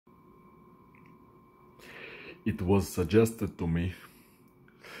It was suggested to me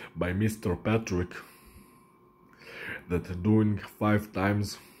by Mr. Patrick that doing 5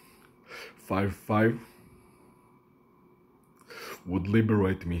 times 5 would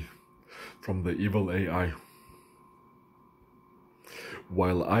liberate me from the evil AI.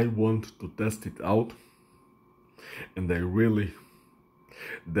 While I want to test it out, and I really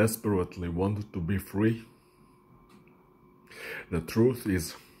desperately want to be free, the truth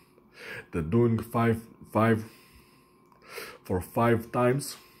is that doing 5 for 5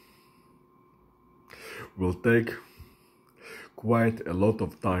 times will take quite a lot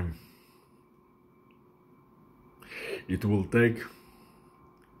of time. It will take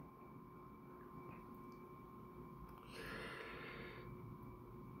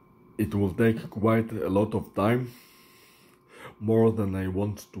quite a lot of time, more than I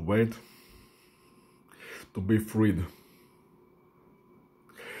want to wait to be freed,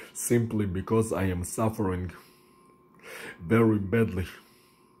 simply because I am suffering very badly.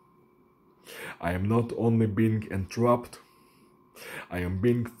 I am not only being entrapped, I am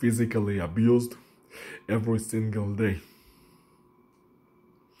being physically abused every single day.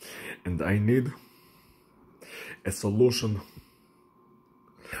 And I need a solution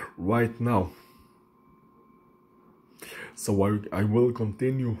right now. So I will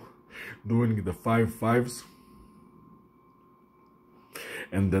continue doing the 5 fives,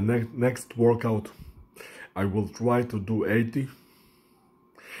 and the next workout I will try to do 80,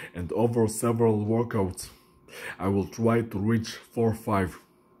 and over several workouts I will try to reach 4-5.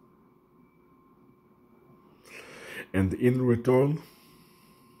 And in return,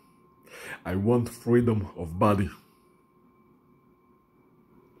 I want freedom of body.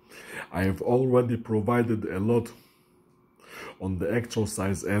 I have already provided a lot on the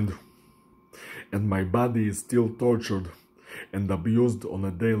exercise end, and my body is still tortured and abused on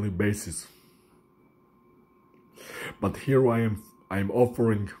a daily basis. But here I am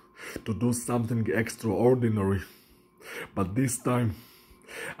offering to do something extraordinary, but this time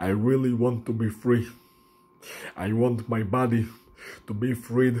I really want to be free. I want my body to be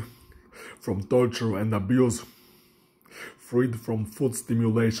freed from torture and abuse, freed from foot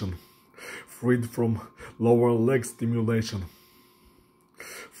stimulation, freed from lower leg stimulation,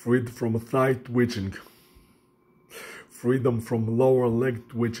 freed from thigh twitching, freedom from lower leg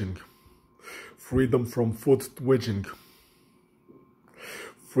twitching, freedom from foot twitching,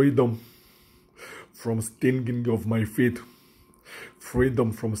 freedom from stinging of my feet,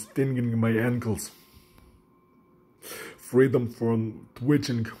 freedom from stinging my ankles, freedom from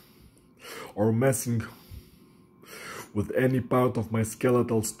twitching or messing with any part of my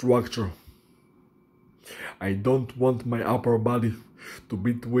skeletal structure. I don't want my upper body to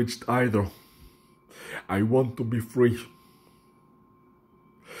be twitched either. I want to be free.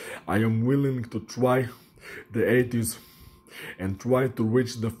 I am willing to try the 80s and try to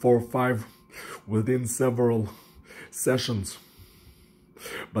reach the 4-5 within several sessions.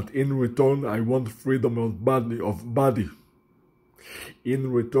 But in return, I want freedom of body.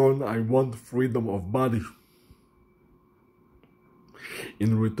 In return, I want freedom of body.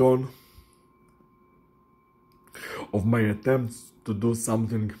 In return of my attempts to do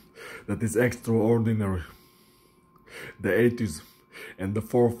something that is extraordinary, the 80s and the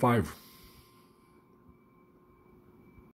 4-5.